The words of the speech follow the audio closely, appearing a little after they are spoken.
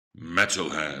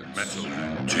Metal-Heads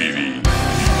TV.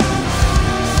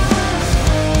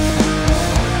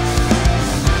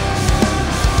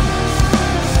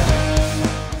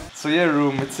 So yeah,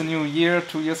 Room, it's a new year.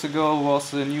 2 years ago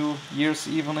was a New Year's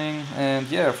evening, and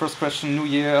yeah, first question, New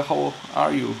Year, how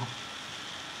are you?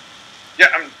 Yeah,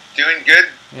 I'm doing good.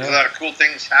 There's a Yeah. lot of cool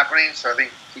things happening, so I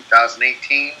think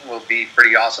 2018 will be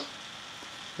pretty awesome.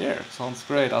 Yeah, sounds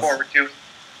great. Forward to.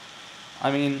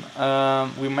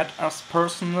 We met us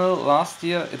personal last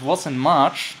year. It was in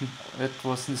March.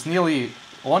 It's nearly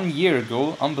 1 year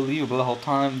ago. Unbelievable how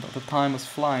the time is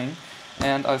flying.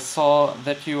 And I saw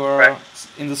that you are Right.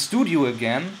 in the studio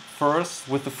again, first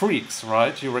with the Freaks,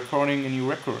 right? You're recording a new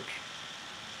record.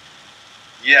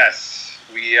 Yes,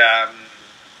 we're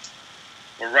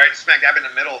right smack dab in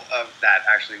the middle of that.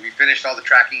 Actually, we finished all the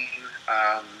tracking,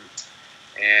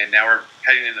 and now we're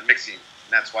heading into mixing.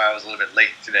 And that's why I was a little bit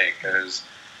late today, because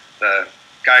the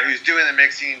guy who's doing the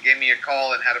mixing gave me a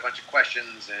call and had a bunch of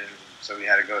questions, and so we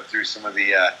had to go through some of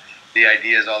the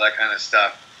ideas, all that kind of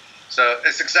stuff. So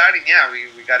it's exciting. Yeah,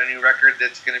 we got a new record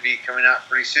that's going to be coming out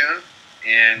pretty soon,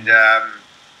 and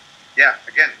yeah,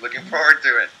 again, looking forward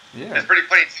to it. Yeah. It's pretty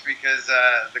funny too, because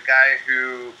the guy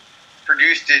who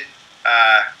produced it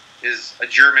is a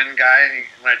German guy. And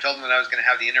when I told him that I was going to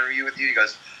have the interview with you, he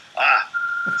goes,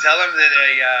 tell him that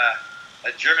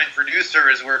a German producer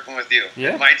is working with you.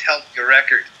 Yeah. It might help your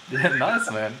record. Yeah, nice,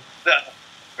 man. So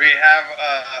we have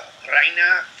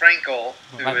Rainer Frankel,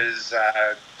 who Right. is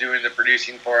doing the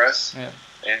producing for us. Yeah.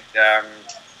 And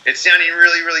it's sounding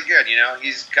really, really good. You know,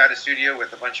 he's got a studio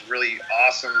with a bunch of really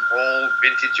awesome old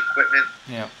vintage equipment.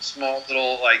 Yeah. Small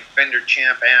little like Fender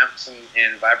Champ amps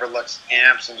and Vibrolux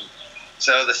amps, and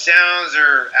so the sounds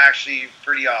are actually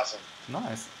pretty awesome.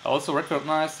 Nice. I also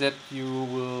recognize that you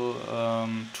will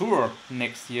tour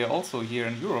next year also here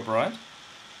in Europe, right?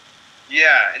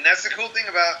 Yeah, and that's the cool thing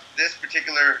about this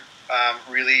particular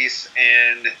release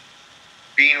and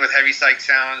being with Heavy Psych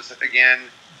Sounds again.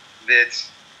 That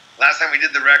last time we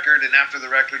did the record, and after the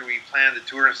record we planned the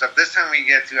tour and stuff. This time we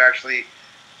get to actually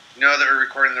know that we're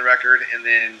recording the record and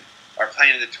then are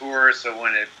planning the tour. So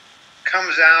when it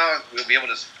comes out, we'll be able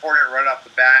to support it right off the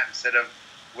bat instead of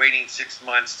waiting 6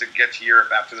 months to get to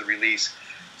Europe after the release.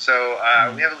 So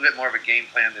we have a little bit more of a game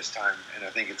plan this time, and I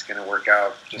think it's going to work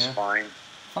out just Yeah. fine.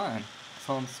 Fine.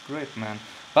 Sounds great, man.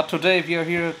 But today we are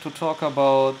here to talk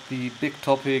about the big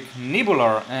topic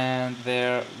Nebula and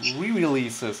their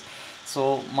re-releases.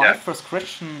 So my Yeah. first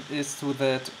question is to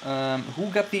that: who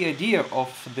got the idea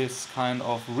of this kind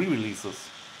of re-releases?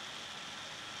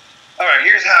 All right,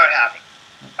 here's how it happened.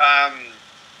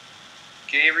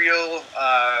 Gabriel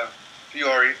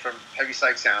Fiore from Heavy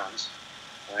Psych Sounds,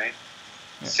 right?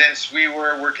 Yeah. Since we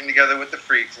were working together with the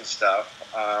Freaks and stuff,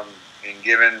 and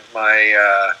given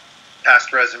my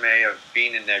past resume of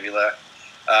being in Nebula,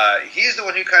 he's the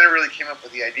one who kind of really came up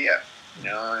with the idea, you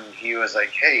know. And he was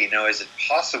like, "Hey, you know, is it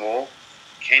possible?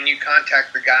 Can you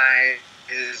contact the guy?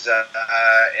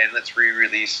 And let's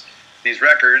re-release these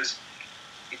records."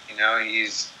 You know,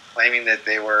 he's claiming that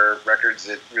they were records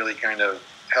that really kind of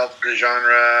helped the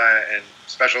genre, and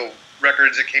special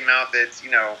records that came out that, you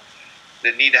know,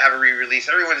 that need to have a re-release.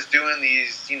 Everyone's doing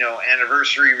these, you know,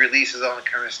 anniversary releases, all that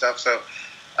kind of stuff. So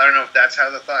I don't know if that's how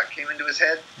the thought came into his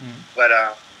head, but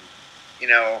you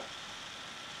know,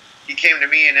 he came to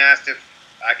me and asked if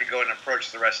I could go and approach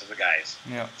the rest of the guys.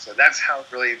 Yeah. So that's how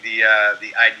really the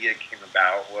idea came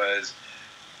about, was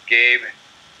Gabe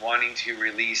wanting to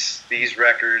release these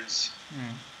records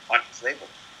on his label.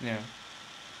 Yeah.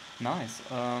 Nice.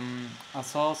 I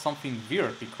saw something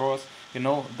weird because, you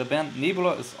know, the band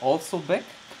Nebula is also back,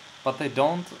 but they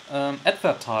don't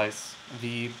advertise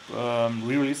the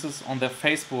re-releases on their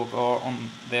Facebook or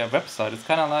on their website. It's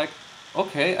kind of like,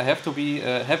 okay, I have to be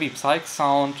a heavy psych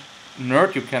sound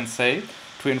nerd, you can say,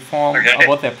 to inform Okay.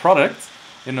 about their products,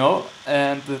 you know,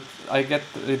 and I get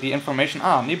the information,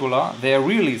 Nebula, they are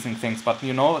releasing things, but,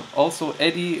 you know, also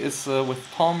Eddie is with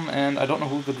Tom, and I don't know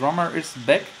who the drummer is,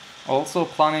 back, also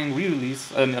planning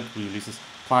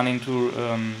planning to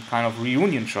kind of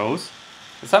reunion shows.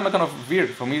 It's kind of weird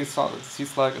for me. It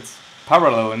seems like it's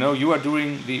parallel. You know, you are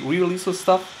doing the re-releases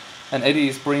stuff, and Eddie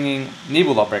is bringing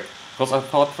Nebula back. Because I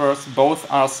thought first both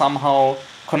are somehow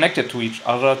connected to each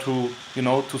other to, you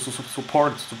know, to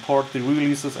support the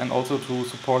re-releases and also to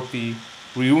support the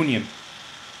reunion.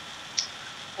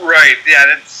 Right.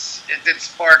 Yeah. It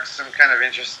sparked some kind of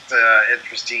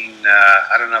interesting.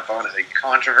 I don't know if I want to say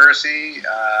controversy,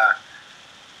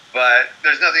 but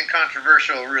there's nothing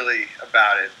controversial really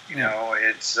about it. You know,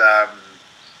 it's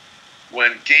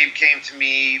when Gabe came to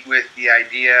me with the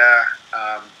idea.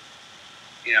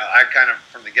 I kind of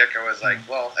from the get-go was like,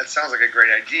 well, that sounds like a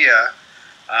great idea.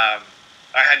 I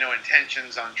had no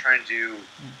intentions on trying to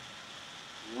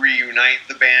reunite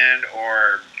the band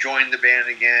or join the band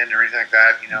again or anything like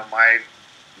that.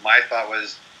 My thought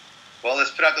was, well,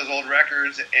 let's put out those old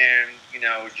records and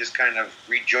just kind of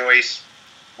rejoice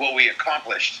what we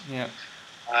accomplished. Yeah.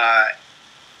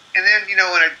 And then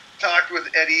when I talked with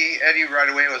Eddie right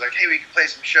away was like, hey, we can play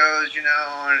some shows, and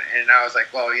I was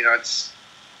like, well,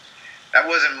 that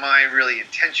wasn't my really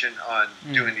intention on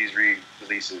doing these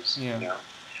re-releases. Yeah.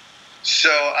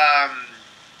 So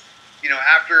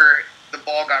after the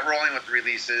ball got rolling with the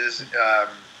releases,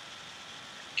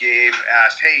 Gabe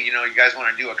asked, hey, you guys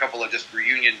want to do a couple of just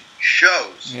reunion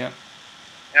shows? Yeah.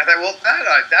 And I thought, well,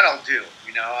 that'll do.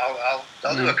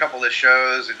 I'll do a couple of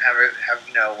shows and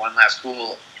have one last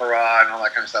cool hurrah and all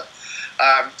that kind of stuff.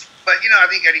 But I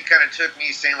think Eddie kind of took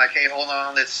me saying like, hey, hold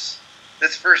on, let's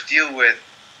first deal with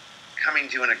coming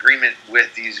to an agreement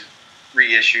with these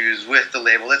reissues with the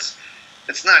label. Let's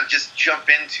not just jump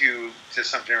into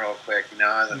something real quick.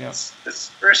 Let's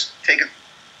first take it,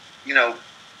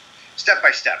 step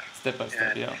by step. Step by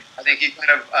step, yeah. I think he kind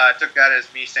of took that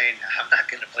as me saying, I'm not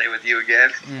going to play with you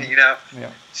again, Yeah.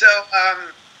 So,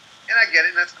 and I get it,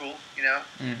 and that's cool,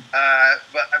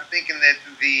 but I'm thinking that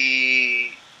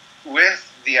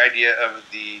with the idea of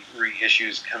the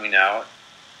reissues coming out,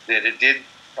 that it did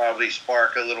probably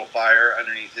spark a little fire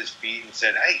underneath his feet and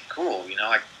said, hey, cool,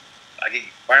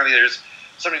 finally there's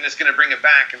something that's going to bring it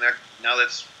back, and now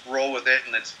let's roll with it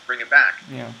and let's bring it back.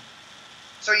 Yeah.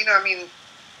 So,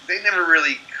 they never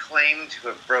really claimed to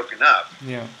have broken up.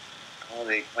 Yeah. Well,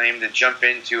 they claimed to jump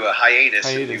into a hiatus,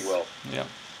 if you will. Yeah.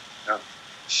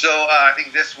 So I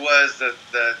think this was the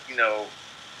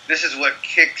this is what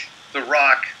kicked the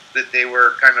rock that they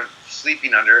were kind of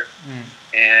sleeping under,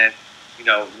 and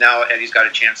now Eddie's got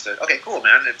a chance to, okay, cool,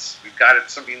 man, we've got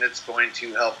something that's going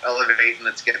to help elevate, and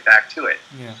let's get back to it.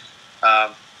 Yeah.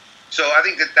 So I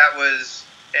think that was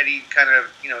Eddie kind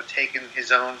of, taking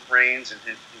his own reins and,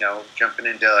 jumping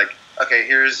into like, okay,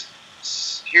 here's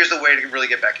the way to really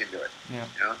get back into it. Yeah.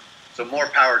 So more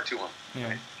power to him. Yeah.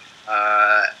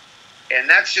 Right? And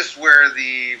that's just where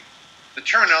the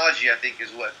terminology, I think,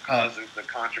 is what caused the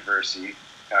controversy.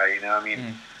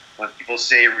 When people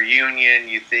say reunion,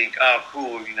 you think, oh,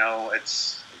 cool,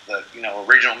 it's the,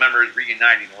 original members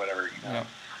reuniting or whatever, Yeah.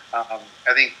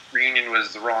 I think reunion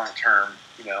was the wrong term.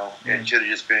 It should have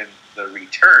just been the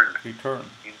return. Return.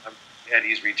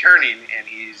 Eddie's returning, and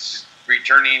he's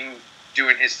returning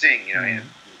doing his thing.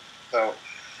 So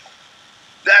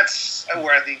that's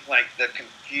where I think like the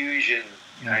confusion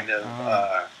kind of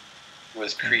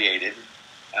was created,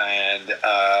 and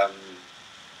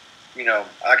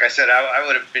like I said, I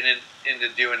would have been into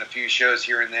doing a few shows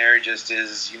here and there, just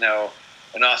as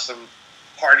an awesome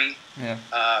party. Yeah.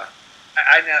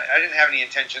 I didn't have any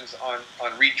intentions on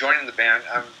rejoining the band.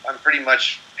 I'm pretty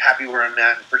much happy where I'm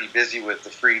at and pretty busy with the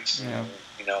Freaks. Yeah. And,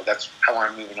 that's how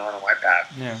I'm moving on my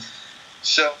path. Yeah.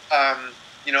 So, I'm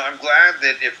glad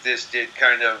that if this did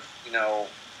kind of,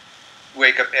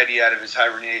 wake up Eddie out of his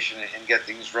hibernation and get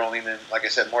things rolling, and like I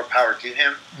said, more power to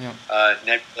him. Yeah.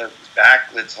 Nebula is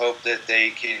back. Let's hope that they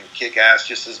can kick ass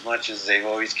just as much as they've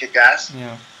always kicked ass.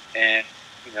 Yeah. And,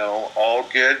 all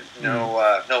good.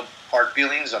 No hard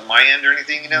feelings on my end or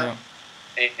anything, Yeah.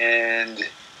 And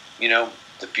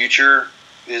the future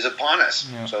is upon us.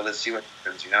 Yeah. So let's see what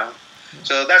happens.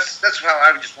 So that's how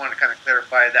I just wanted to kind of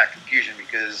clarify that confusion,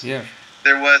 because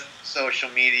there was social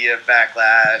media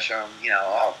backlash on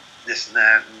this and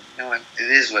that, and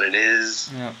it is what it is.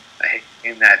 Yeah. I hate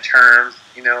in that term,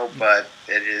 but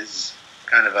it is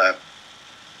kind of a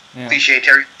cliche,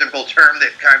 typical term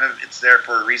that kind of it's there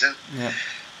for a reason. Yeah.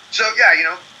 So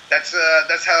that's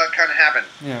how it kind of happened.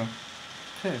 Yeah.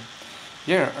 Okay.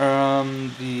 Yeah.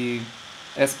 The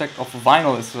aspect of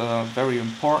vinyl is very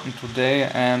important today,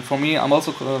 and for me, I'm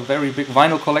also a very big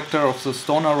vinyl collector of the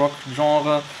stoner rock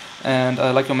genre. And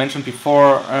like you mentioned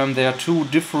before, there are two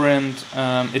different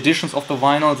editions of the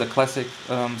vinyl: the classic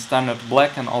standard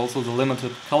black and also the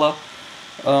limited color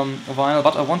vinyl.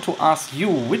 But I want to ask you,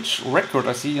 which record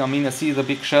I see the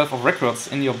big shelf of records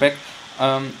in your back.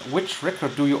 Which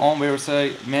record do you own where you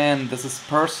say, man, this is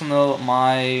personal,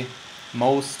 my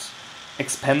most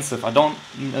expensive? I don't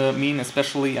mean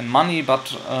especially in money,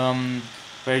 but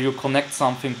where you connect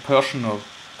something personal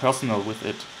with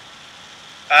it.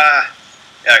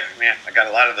 Yeah, man, I got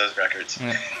a lot of those records.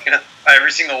 Yeah.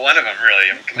 Every single one of them,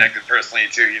 really, I'm connected personally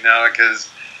to,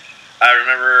 because I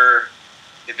remember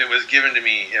if it was given to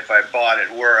me, if I bought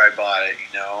it, where I bought it,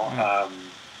 I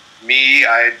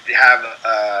have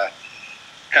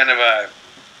kind of I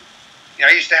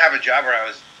used to have a job where I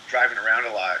was driving around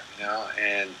a lot, you know,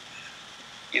 and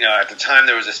at the time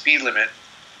there was a speed limit,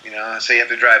 so you have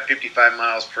to drive 55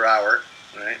 miles per hour,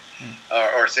 right,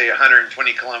 or say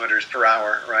 120 kilometers per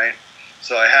hour, right.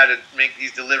 So I had to make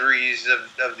these deliveries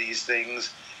of these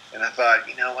things, and I thought,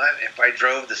 you know what, if I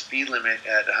drove the speed limit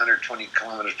at 120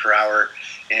 kilometers per hour,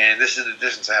 and this is the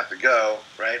distance I have to go,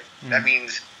 right, that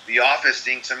means the office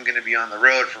thinks I'm going to be on the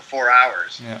road for 4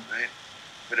 hours, right?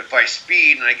 But if I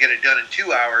speed and I get it done in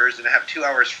 2 hours, and I have 2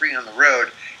 hours free on the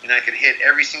road, and I could hit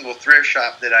every single thrift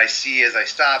shop that I see as I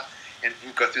stop and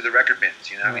go through the record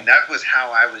bins, I mean, that was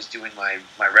how I was doing my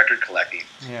record collecting.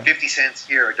 50 cents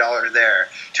here, $1 there,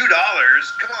 $2,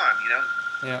 come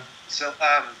on, So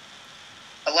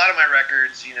a lot of my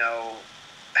records,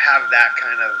 have that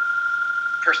kind of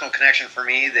personal connection for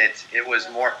me, that it was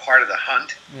more part of the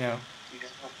hunt.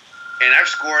 And I've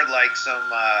scored like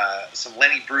some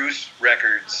Lenny Bruce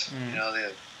records,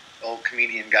 the old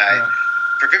comedian guy,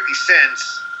 for 50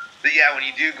 cents. But yeah, when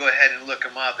you do go ahead and look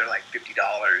them up, they're like $50,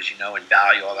 in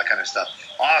value, all that kind of stuff.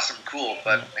 Awesome, cool,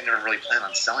 but I never really planned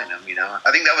on selling them,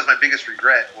 I think that was my biggest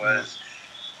regret, was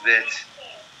that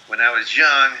when I was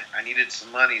young, I needed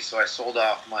some money, so I sold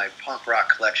off my punk rock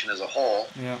collection as a whole.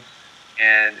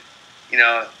 And,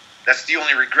 that's the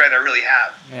only regret I really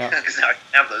have, because now I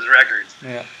have those records.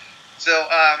 So,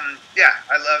 I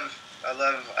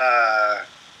love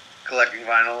collecting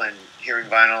vinyl and hearing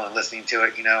vinyl and listening to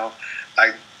it,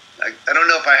 I don't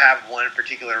know if I have one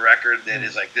particular record that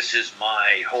is like, this is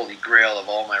my holy grail of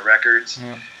all my records.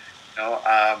 But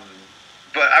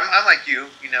I'm like you,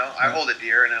 I hold it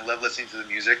dear, and I love listening to the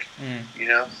music,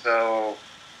 so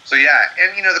yeah.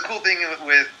 And, the cool thing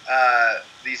with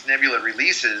these Nebula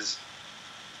releases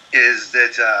is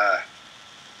that,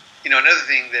 another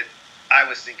thing that I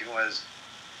was thinking was,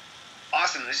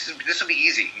 awesome, this will be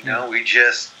easy, we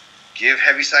just give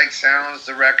Heaviside Sounds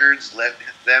the records, let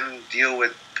them deal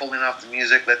with pulling off the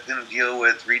music, let them deal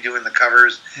with redoing the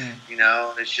covers,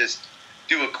 it's just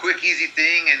do a quick, easy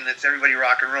thing, and it's everybody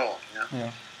rock and roll,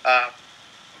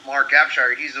 Mark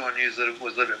Abshire, he's the one who was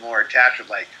a little bit more attached with,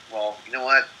 like, well, you know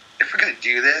what, if we're going to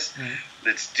do this,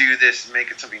 let's do this and make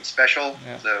it something special.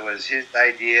 So it was his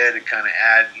idea to kind of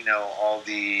add, all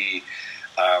the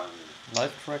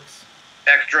live tracks,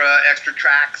 extra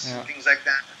tracks and things like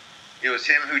that. It was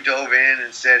him who dove in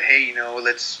and said, hey,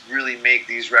 let's really make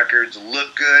these records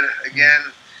look good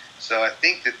again. So I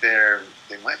think that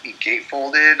they might be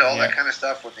gatefolded, all that kind of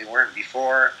stuff, when they weren't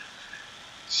before.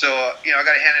 So, I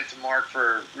got to hand it to Mark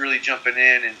for really jumping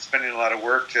in and spending a lot of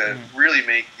work to really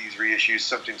make these reissues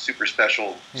something super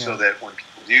special, so that when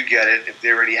people do get it, if they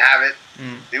already have it,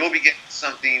 they will be getting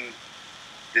something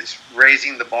that's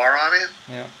raising the bar on it.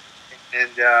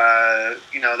 And,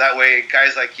 that way,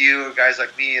 guys like you, guys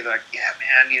like me, they're like, yeah,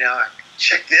 man,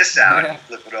 check this out, and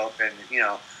flip it open,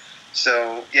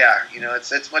 So,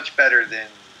 it's much better than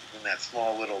that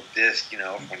small little disc,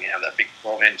 when you have that big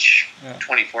 12-inch,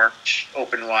 24-inch,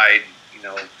 open-wide,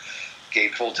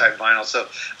 gatefold type vinyl. So,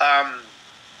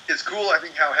 it's cool, I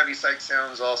think, how Heaviside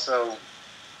Sounds also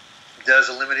does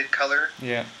a limited color.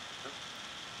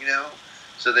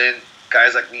 So then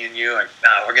guys like me and you, like,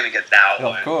 no, we're going to get that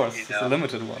one. Of course, it's a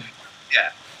limited one.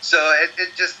 So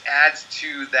it just adds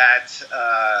to that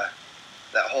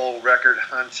that whole record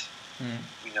hunt,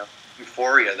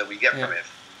 euphoria that we get from it.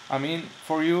 I mean,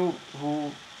 for you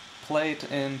who played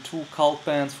in 2 cult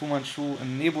bands, Fu Manchu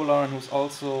and Nebula, and who's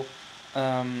also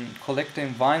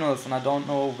collecting vinyls, and I don't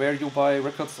know where you buy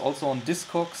records, also on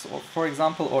Discogs, or for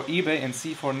example, or eBay, and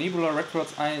see for Nebula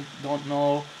records, I don't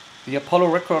know. The Apollo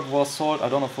record was sold, I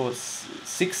don't know, for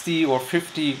 60 or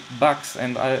 50 bucks,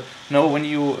 and I know when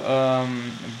you,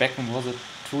 back in, was it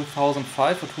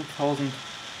 2005 or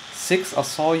 2006, I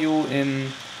saw you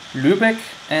in Lübeck,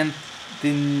 and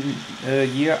the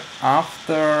year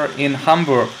after in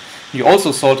Hamburg. You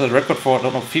also sold a record for, I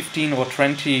don't know, 15 or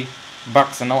 20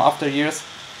 bucks, and now after years,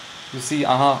 you see,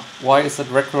 why is that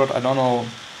record, I don't know,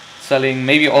 selling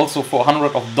maybe also for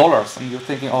hundreds of dollars, and you're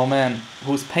thinking, oh man,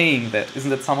 who's paying that? Isn't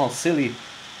that somehow silly?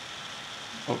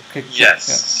 Okay.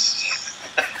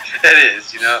 Yes, it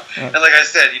is, And like I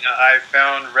said, I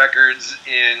found records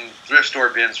in thrift store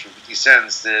bins for 50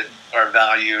 cents that are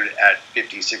valued at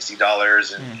 $50,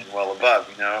 $60 and well above,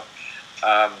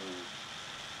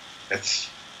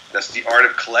 that's the art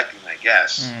of collecting, I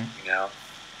guess,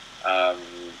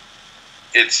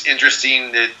 It's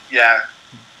interesting that,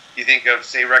 you think of,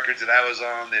 say, records that I was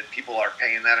on, that people are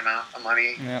paying that amount of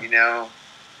money,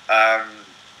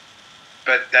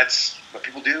 but that's what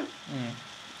people do.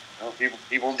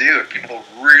 People do it. People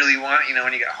really want it.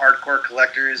 When you got hardcore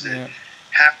collectors that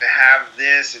have to have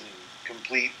this in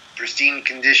complete pristine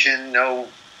condition, no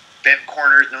bent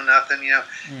corners, no nothing. You know,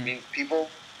 I mean,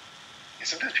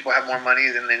 sometimes people have more money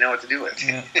than they know what to do with.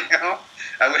 Yeah. You know,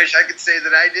 I wish I could say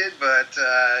that I did, but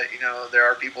you know, there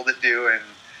are people that do, and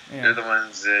they're the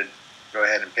ones that go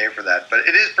ahead and pay for that. But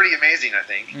it is pretty amazing, I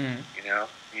think. You know,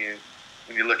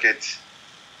 when you look at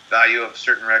value of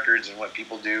certain records and what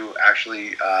people do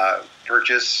actually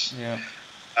purchase. Yeah.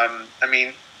 I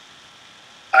mean,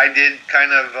 I did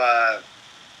kind of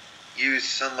use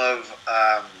some of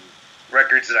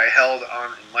records that I held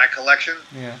on in my collection.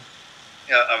 Yeah.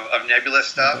 Of Nebula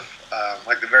stuff,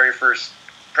 like the very first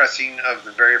pressing of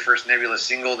the very first Nebula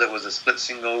single that was a split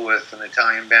single with an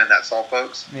Italian band, That's All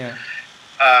Folks. Yeah.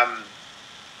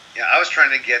 Yeah, I was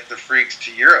trying to get the Freaks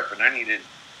to Europe, and I needed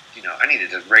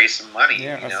to raise some money.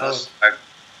 Yeah, you know, so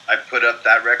I put up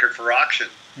that record for auction.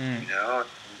 You know,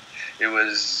 it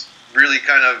was really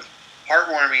kind of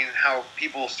heartwarming how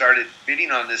people started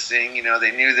bidding on this thing. You know,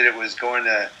 they knew that it was going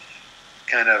to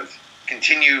kind of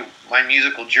continue my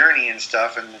musical journey and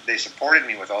stuff, and they supported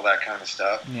me with all that kind of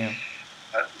stuff. Yeah.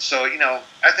 So, you know,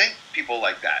 I think people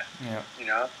like that. Yeah. You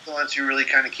know, the ones who really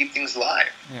kind of keep things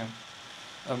alive. Yeah.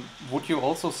 Would you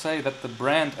also say that the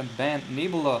brand and band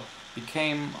Nebula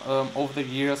became over the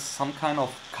years some kind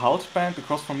of cult band?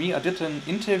 Because for me, I did an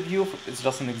interview, it's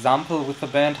just an example, with the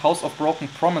band House of Broken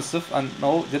Promises. I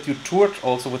know that you toured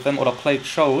also with them or played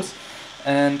shows.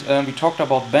 And we talked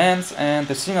about bands, and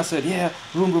the singer said, yeah,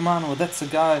 Ruben Romano, that's the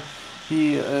guy.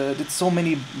 He did so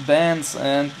many bands,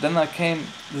 and then I came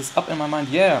this up in my mind,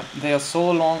 yeah, they are so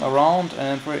long around,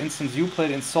 and for instance, you played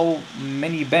in so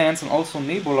many bands, and also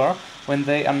Nebula, when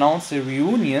they announced a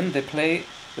reunion,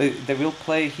 they will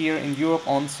play here in Europe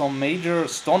on some major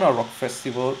stoner rock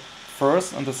festival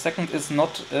first, and the second is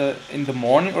not in the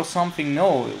morning or something,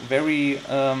 no, very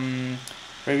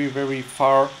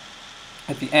far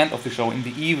at the end of the show, in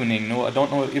the evening. No, I don't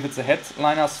know if it's a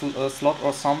headliner slot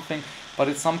or something, but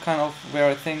it's some kind of where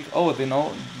I think, oh,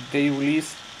 they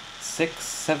released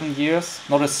 6-7 years,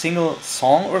 not a single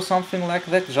song or something like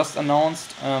that, just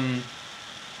announced some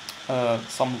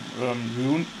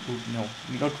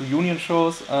not reunion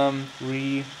shows, what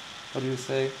do you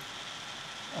say?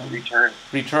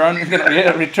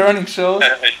 Returning shows,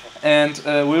 and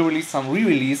we'll release some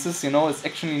re-releases. You know, it's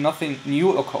actually nothing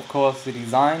new, of course, the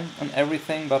design and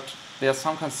everything, but they are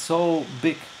sometimes so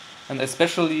big, and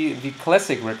especially the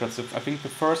classic records. I think the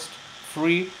first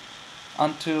 3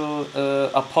 until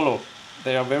Apollo,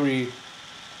 they are very,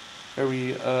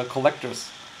 very collectors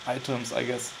items, I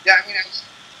guess. Yeah, I mean,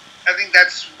 I think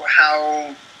that's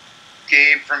how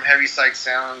Gabe from Heavy Psych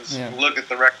Sounds looked at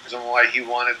the records and why he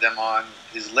wanted them on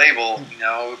his label. You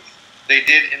know, they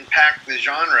did impact the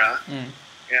genre.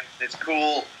 Yeah, it's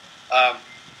cool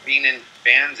being in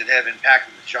bands that have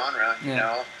impacted the genre. You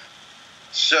know,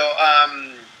 so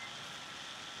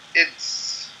it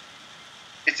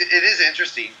is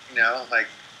interesting. You know, like,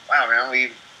 wow, man,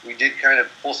 we did kind of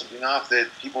pull something off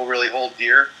that people really hold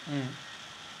dear.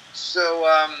 So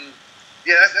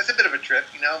yeah, that's a bit of a trip,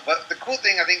 you know. But the cool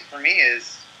thing, I think, for me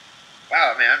is,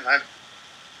 wow, man,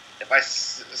 if I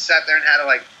sat there and had to,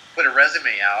 like, put a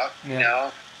resume out, you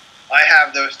know, I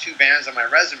have those 2 bands on my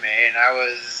resume, and I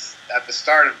was at the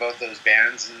start of both those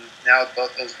bands, and now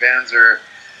both those bands are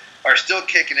still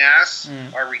kicking ass,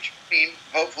 are returning,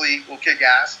 hopefully will kick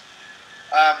ass.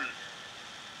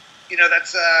 You know,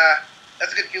 that's a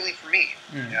good feeling for me,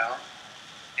 you know,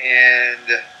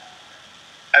 and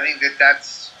I think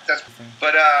that's.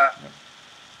 But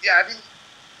yeah, I think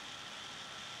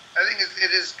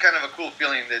it is kind of a cool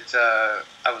feeling that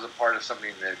I was a part of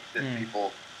something that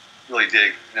people really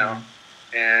dig, you know.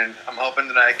 And I'm hoping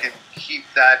that I can keep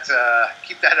that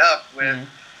up with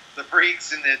the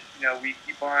Freaks, and that, you know, we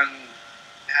keep on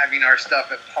having our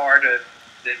stuff at par that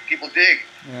people dig.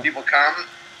 People come,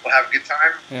 we'll have a good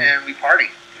time, and we party,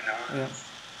 you know.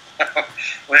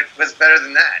 What's better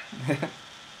than that?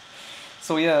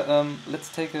 So yeah, let's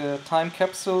take a time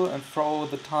capsule and throw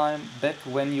the time back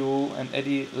when you and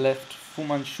Eddie left Fu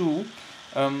Manchu.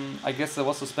 I guess there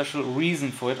was a special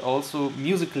reason for it, also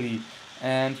musically,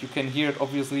 and you can hear it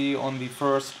obviously on the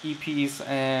first EPs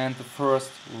and the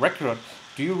first record.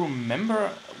 Do you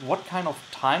remember what kind of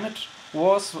time it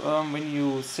was when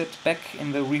you sit back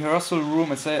in the rehearsal room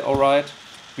and say, all right,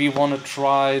 we want to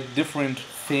try different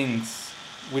things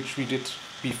which we did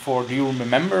before? Do you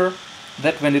remember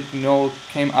that when it, you know,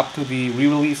 came up to the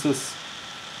re-releases?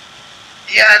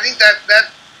 Yeah, I think that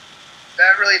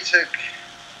really took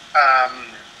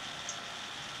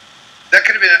that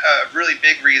could have been a really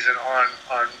big reason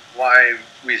on why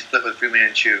we split with Fu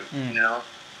Manchu. You know,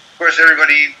 of course,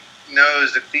 everybody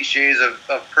knows the cliches of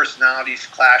personalities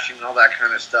clashing and all that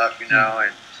kind of stuff. You know,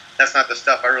 and that's not the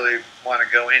stuff I really want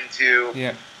to go into.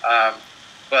 Yeah.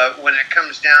 But when it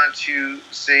comes down to,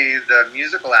 say, the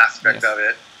musical aspect Yes. of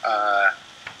it,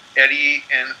 Eddie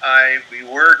and we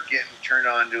were getting turned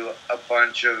on to a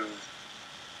bunch of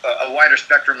a wider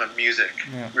spectrum of music,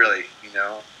 really, you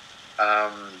know,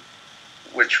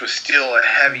 which was still a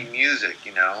heavy music,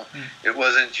 you know. It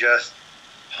wasn't just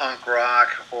punk rock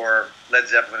or Led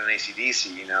Zeppelin and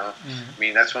AC/DC, you know. I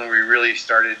mean, that's when we really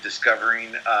started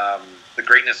discovering the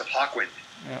greatness of Hawkwind,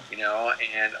 you know,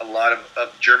 and a lot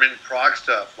of German prog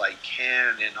stuff like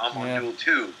Can and Amon Duel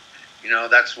 2. You know,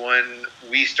 that's when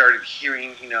we started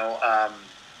hearing, you know,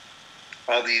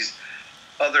 all these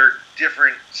other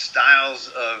different styles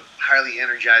of highly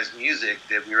energized music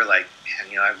that we were like,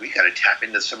 man, you know, we got to tap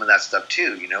into some of that stuff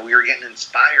too. You know, we were getting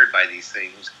inspired by these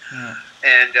things.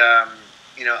 And,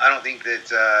 you know, I don't think that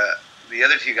the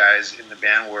other two guys in the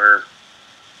band were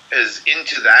as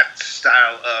into that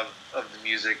style of the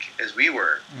music as we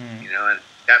were, you know, and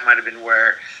that might have been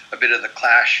where a bit of the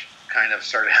clash kind of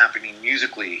started happening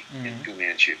musically in Fu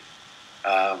Manchu.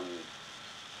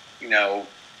 You know,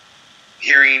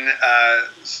 hearing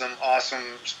some awesome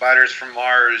Spiders from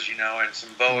Mars, you know, and some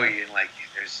Bowie, and like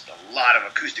there's a lot of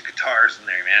acoustic guitars in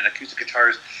there, man. Acoustic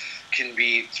guitars can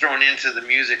be thrown into the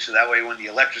music, so that way when the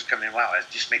electrics come in, wow, it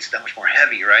just makes it that much more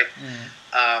heavy, right?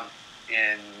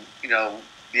 And you know,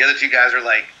 the other two guys are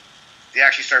like, they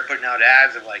actually started putting out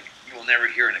ads of like, you will never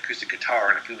hear an acoustic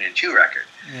guitar on a Fu Manchu record,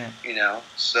 you know.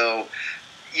 So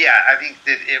yeah, I think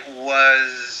that it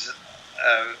was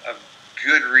a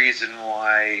good reason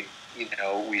why, you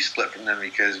know, we split from them,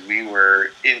 because we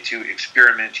were into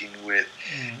experimenting with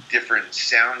different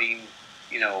sounding,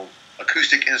 you know,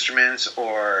 acoustic instruments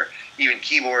or even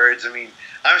keyboards. I mean,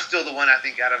 I'm still the one, I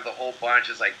think, out of the whole bunch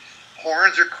is like,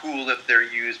 horns are cool if they're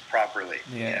used properly,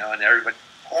 you know, and everybody,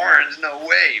 horns, no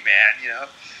way, man, you know.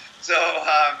 So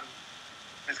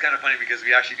it's kind of funny because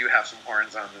we actually do have some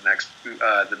horns on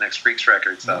the next Freaks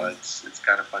record, so it's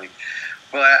kind of funny.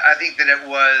 But I think that it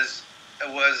was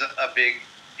a big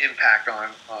impact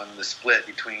on the split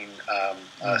between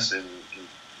us and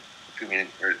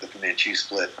the Fu Manchu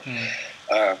split.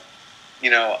 You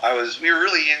know, we were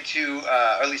really into,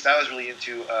 or at least I was really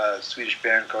into a Swedish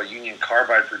band called Union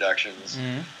Carbide Productions,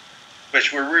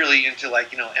 which were really into,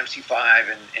 like, you know,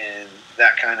 MC5 and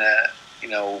that kind of, you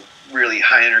know, really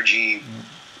high energy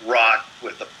rock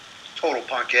with a total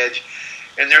punk edge,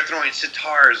 and they're throwing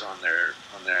sitars on their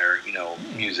you know,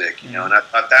 music, you know, and I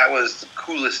thought that was the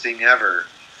coolest thing ever,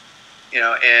 you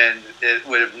know, and it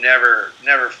would have never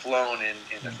flown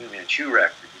in the Fu Manchu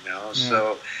record, you know.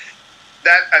 So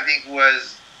that, I think,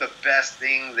 was the best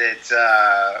thing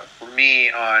that for me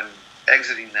on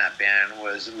exiting that band,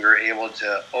 was we were able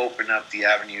to open up the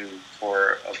avenue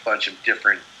for a bunch of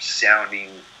different sounding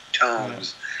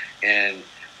tones and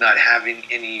not having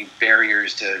any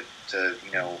barriers to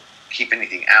you know, keep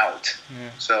anything out.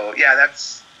 So yeah,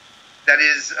 that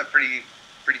is a pretty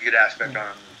good aspect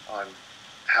on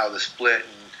how the split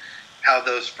and how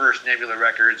those first Nebula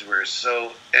records were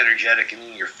so energetic and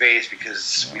in your face,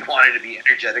 because we wanted to be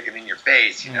energetic and in your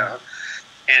face, you know.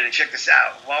 And check this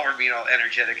out, while we're being all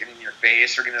energetic and in your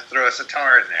face, we're going to throw a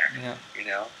sitar in there, you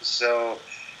know. So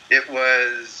it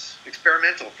was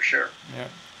experimental for sure. Yeah,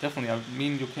 definitely. I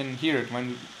mean, you can hear it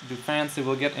when the fans, they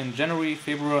will get in January,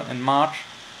 February, and March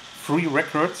 3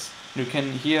 records. You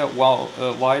can hear, wow,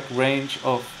 a wide range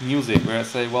of music where I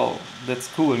say, well, that's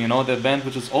cool, you know, the band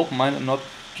which is open-minded and not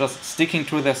just sticking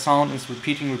to their sound, is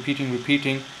repeating.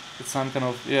 It's some kind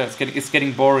of, it's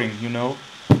getting boring, you know.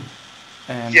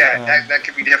 And, that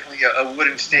could be definitely a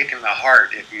wooden stake in the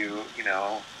heart if you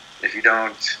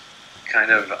don't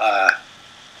kind of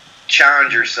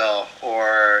challenge yourself,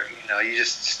 or, you know, you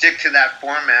just stick to that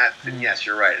format, then yes,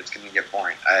 you're right, it's going to get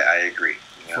boring. I agree.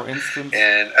 You know? For instance,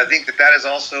 and I think that is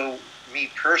also me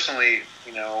personally.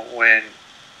 You know, when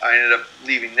I ended up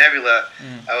leaving Nebula,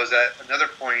 I was at another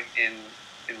point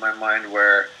in my mind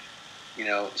where, you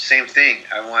know, same thing.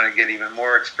 I want to get even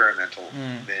more experimental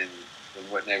than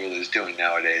what Nebula is doing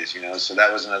nowadays. You know, so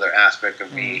that was another aspect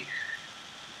of me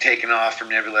taking off from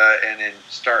Nebula and then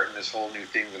starting this whole new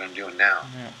thing that I'm doing now.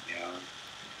 You know.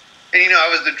 And, you know, I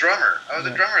was the drummer.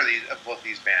 Of both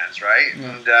these bands, right?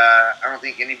 And I don't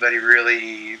think anybody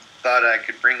really thought I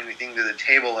could bring anything to the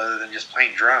table other than just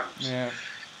playing drums.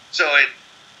 So it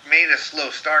made a slow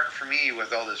start for me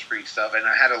with all this Freak stuff, and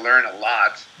I had to learn a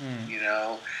lot, you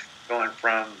know, going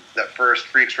from that first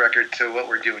Freaks record to what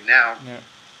we're doing now.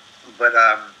 But,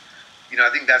 you know,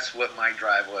 I think that's what my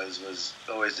drive was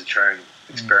always to try and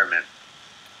experiment.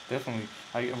 definitely.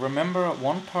 I remember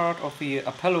one part of the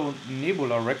Apollo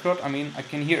Nebula record. I mean, I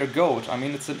can hear a goat. I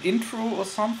mean, it's an intro or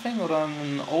something, or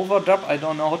an overdub. I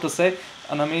don't know how to say.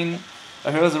 And I mean,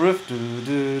 I heard the riff, do,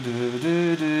 do, do,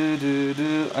 do, do, do,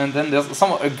 do, and then there's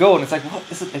a goat. And it's like, what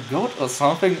is it, a goat or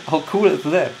something? How cool is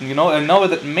that? You know, and now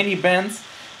that many bands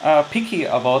are picky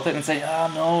about it and say,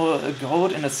 ah, no, a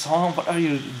goat in a song. What are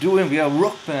you doing? We are a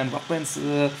rock band. Rock bands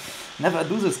never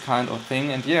do this kind of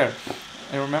thing. And yeah,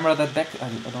 I remember that back, I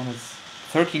don't know, it's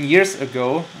 13 years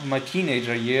ago, in my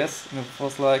teenager years, and it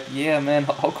was like, yeah, man,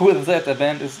 how cool is that? A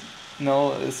band is,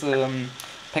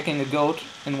 packing a goat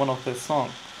in one of their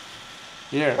songs.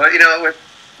 Yeah. Well,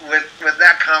 with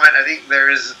that comment, I think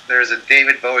there's a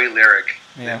David Bowie lyric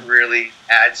that really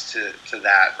adds to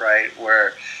that, right?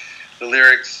 Where the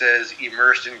lyric says,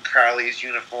 "Immersed in Crowley's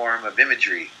uniform of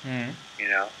imagery," and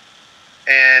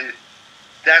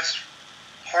that's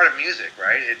part of music,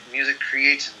 right? Music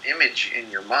creates an image in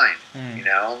your mind,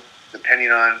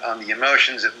 depending on the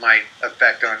emotions it might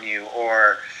affect on you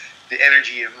or the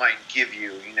energy it might give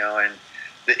you, and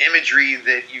the imagery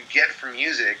that you get from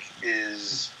music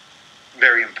is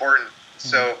very important.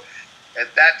 So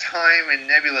at that time in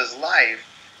Nebula's life,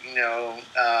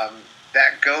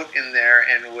 that goat in there,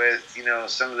 and with,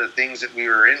 some of the things that we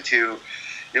were into,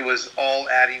 it was all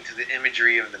adding to the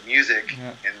imagery of the music.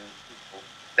 And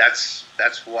that's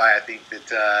why I think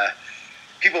that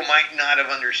people might not have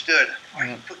understood, why are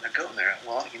you putting a goat in there?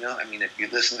 Well, if you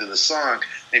listen to the song,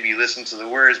 maybe you listen to the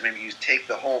words, maybe you take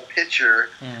the whole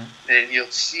picture, and you'll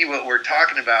see what we're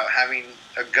talking about, having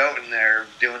a goat in there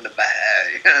doing the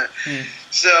bah.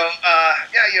 So,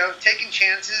 taking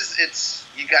chances,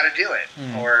 you got to do it,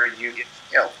 or you get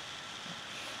killed.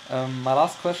 My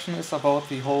last question is about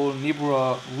the whole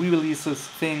Nebula re-releases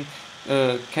thing.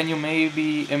 Can you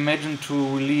maybe imagine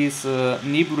to release a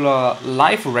Nebula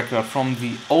live record from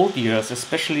the old years,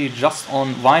 especially just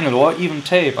on vinyl or even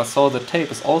tape? I saw the tape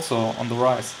is also on the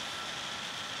rise.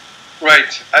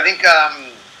 Right. I think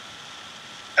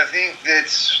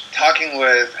that's talking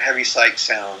with Heavy Psych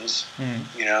Sounds,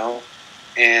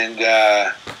 and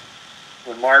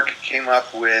when Mark came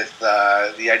up with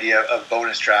the idea of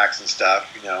bonus tracks and stuff,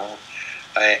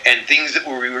 and things that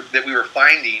we were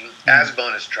finding as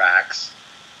bonus tracks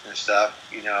and stuff,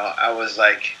 I was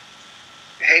like,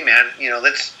 hey man,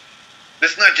 let's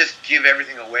not just give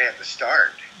everything away at the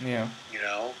start.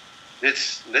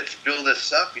 Let's build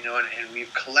this up, and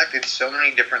we've collected so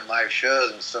many different live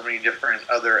shows and so many different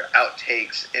other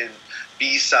outtakes and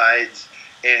B-sides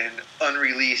and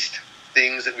unreleased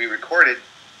things that we recorded,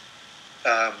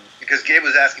 because Gabe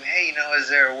was asking, hey, is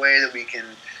there a way that we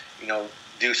can,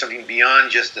 do something beyond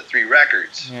just the 3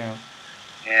 records?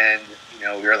 And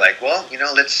we were like, well,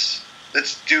 let's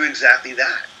do exactly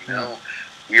that.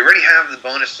 We already have the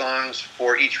bonus songs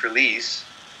for each release,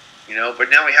 but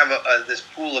now we have this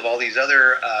pool of all these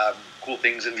other cool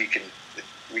things that we can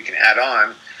add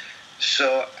on.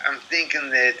 So I'm thinking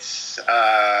that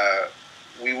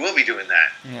we will be doing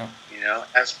that.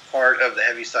 As part of the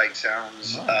Heavy Psych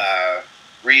Sounds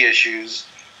reissues.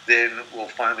 Then we'll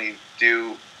finally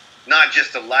do not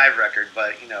just a live record,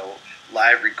 but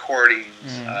live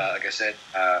recordings, like I said,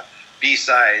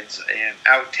 B-sides and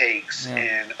outtakes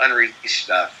and unreleased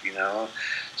stuff,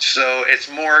 So it's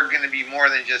going to be more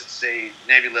than just, say,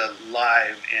 Nebula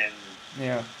live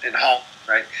in Hall,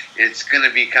 right? It's going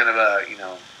to be kind of a,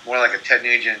 more like a Ted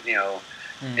Nugent,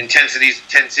 intensities,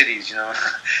 10 cities,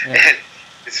 And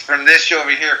it's from this show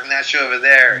over here, from that show over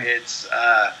there. It's,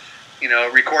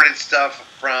 recorded stuff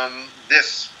from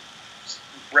this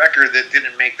record that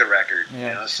didn't make the record,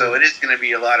 so it is going to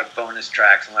be a lot of bonus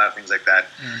tracks and a lot of things like that,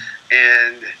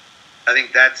 and I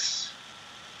think that's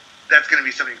going to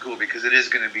be something cool, because it is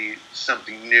going to be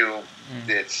something new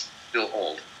that's still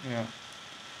old.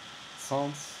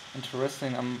 Sounds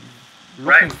interesting. I'm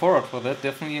looking forward for that,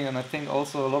 definitely, and I think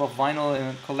also a lot of vinyl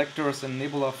and collectors and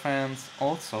Nebula fans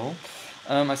also.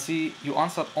 I see you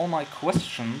answered all my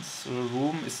questions,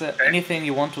 Ruben. Is there anything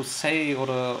you want to say or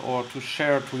to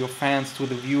share to your fans, to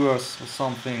the viewers, or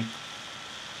something?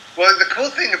 Well, the cool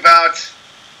thing about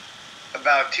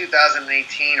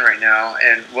 2018 right now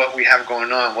and what we have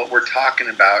going on, what we're talking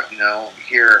about,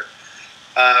 here.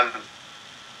 I'm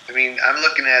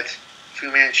looking at Fu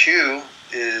Manchu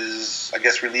is, I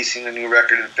guess, releasing a new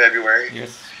record in February.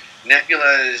 Yes.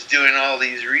 Nebula is doing all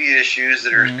these reissues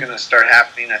that are going to start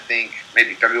happening, I think,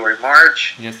 maybe February,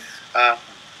 March. Yes.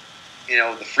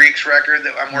 The Freaks record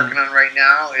that I'm working on right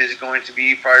now is going to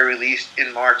be probably released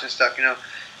in March and stuff,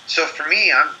 So for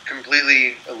me, I'm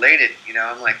completely elated,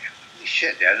 I'm like, holy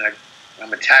shit, Dad.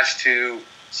 I'm attached to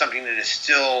something that is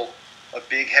still a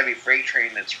big, heavy freight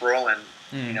train that's rolling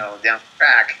you know, down the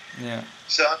track. Yeah.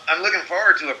 So I'm looking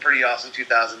forward to a pretty awesome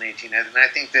 2018, and I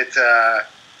think that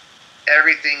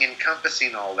everything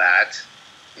encompassing all that,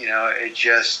 you know, it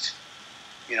just,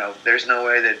 you know, there's no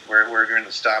way that we're going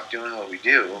to stop doing what we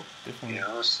do, Definitely. you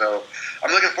know. So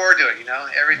I'm looking forward to it. You know,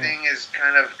 everything is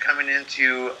kind of coming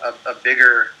into a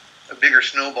bigger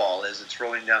snowball as it's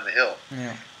rolling down the hill.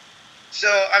 Yeah.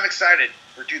 So I'm excited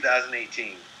for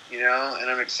 2018. You know, and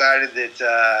I'm excited that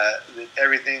that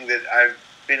everything that I've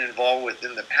been involved with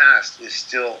in the past is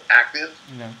still active.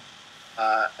 Yeah.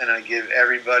 And I give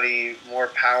everybody more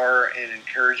power and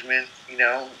encouragement. You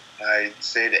know, I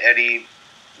say to Eddie,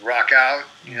 rock out.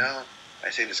 You know, I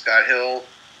say to Scott Hill,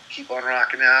 keep on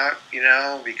rocking out. You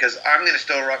know, because I'm going to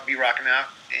still be rocking out.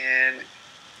 And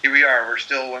here we are. We're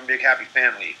still one big happy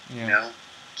family. Yeah. You know,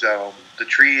 so the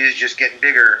tree is just getting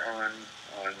bigger on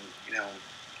you know,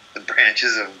 the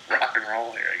branches of rock and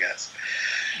roll here, I guess.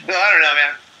 No, I don't know,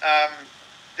 man.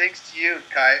 Thanks to you,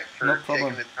 Kai, for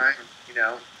taking the time, you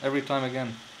know. Every time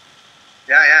again.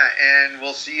 Yeah, and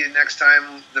we'll see you next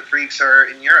time the Freaks are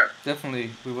in Europe.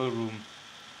 Definitely, we will, Ruben.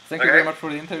 Thank you very much for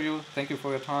the interview. Thank you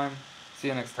for your time. See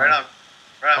you next time.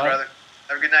 Right on, brother.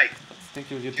 Have a good night. Thank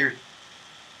you, you too.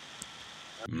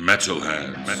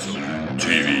 Metalheads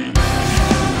TV.